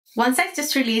One Side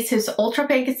just released his Ultra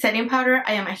Pink setting powder.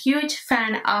 I am a huge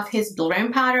fan of his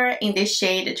blurring powder in this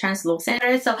shade Translucent.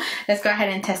 So let's go ahead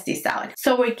and test this out.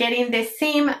 So we're getting the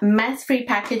same mess-free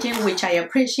packaging, which I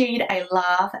appreciate. I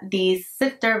love this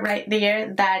zipper right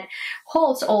there that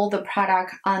holds all the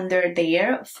product under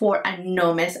there for a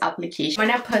no mess application. I'm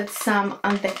gonna put some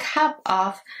on the cap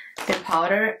of the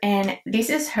powder, and this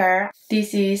is her.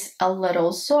 This is a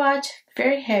little swatch,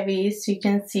 very heavy, so you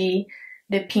can see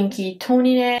the pinky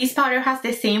toniness. This powder has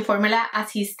the same formula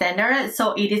as his standard,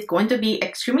 so it is going to be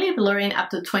extremely blurring up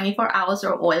to 24 hours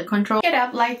or oil control. Get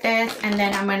up like this, and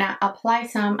then I'm gonna apply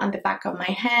some on the back of my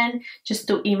hand just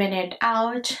to even it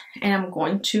out, and I'm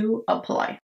going to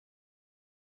apply.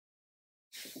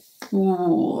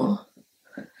 Ooh,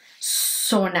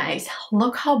 so nice.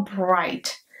 Look how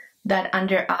bright that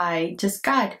under eye just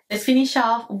got. Let's finish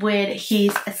off with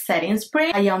his setting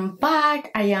spray. I am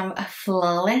back. I am a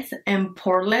flawless and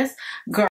poreless girl.